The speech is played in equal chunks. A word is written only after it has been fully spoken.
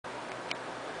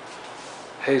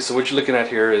Hey, so what you're looking at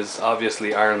here is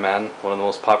obviously Iron Man, one of the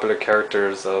most popular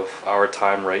characters of our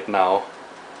time right now.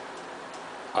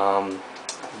 Um,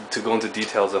 to go into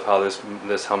details of how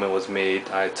this helmet was made,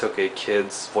 I took a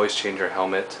kid's voice changer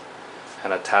helmet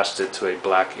and attached it to a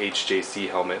black HJC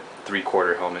helmet,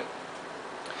 3/4 helmet.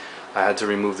 I had to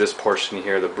remove this portion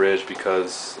here, the bridge,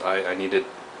 because I needed,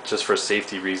 just for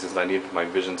safety reasons, I needed my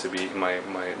vision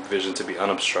to be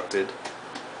unobstructed.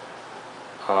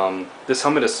 This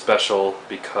helmet is special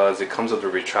because it comes with a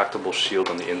retractable shield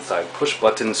on the inside, push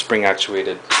button, spring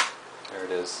actuated. There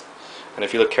it is. And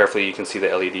if you look carefully, you can see the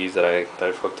LEDs that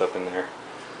I've hooked up in there.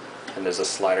 And there's a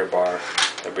slider bar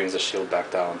that brings the shield back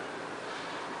down.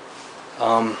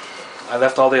 I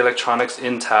left all the electronics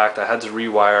intact. I had to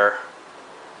rewire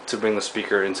to bring the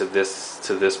speaker into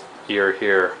this ear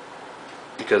here,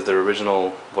 because the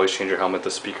original voice changer helmet,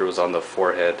 the speaker was on the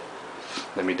forehead.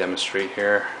 Let me demonstrate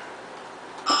here.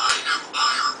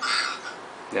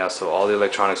 Yeah, so all the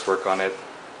electronics work on it.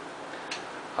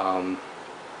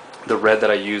 The red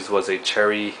that I used was a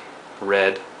cherry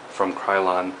red from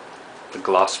Krylon, the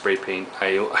gloss spray paint.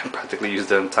 I practically used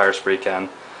the entire spray can.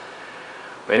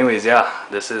 But anyways, yeah,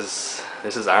 this is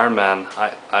Iron Man.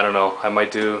 I don't know. I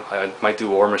might do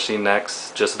War Machine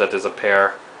next, just so that there's a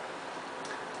pair.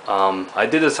 I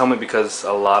did this helmet because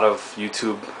a lot of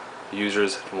YouTube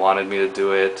users wanted me to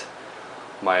do it.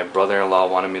 My brother-in-law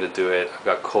wanted me to do it. I've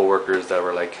got co-workers that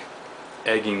were like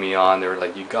egging me on. They were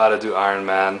like, you gotta do Iron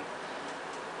Man.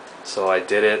 So I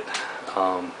did it.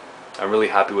 I'm really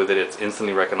happy with it. It's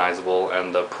instantly recognizable,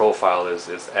 and the profile is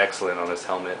excellent on this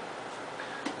helmet.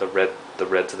 The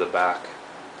red to the back.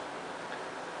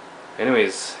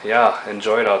 Anyways, yeah,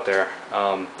 enjoy it out there.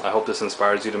 I hope this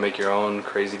inspires you to make your own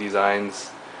crazy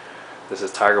designs. This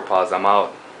is Tiger Paws. I'm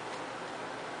out.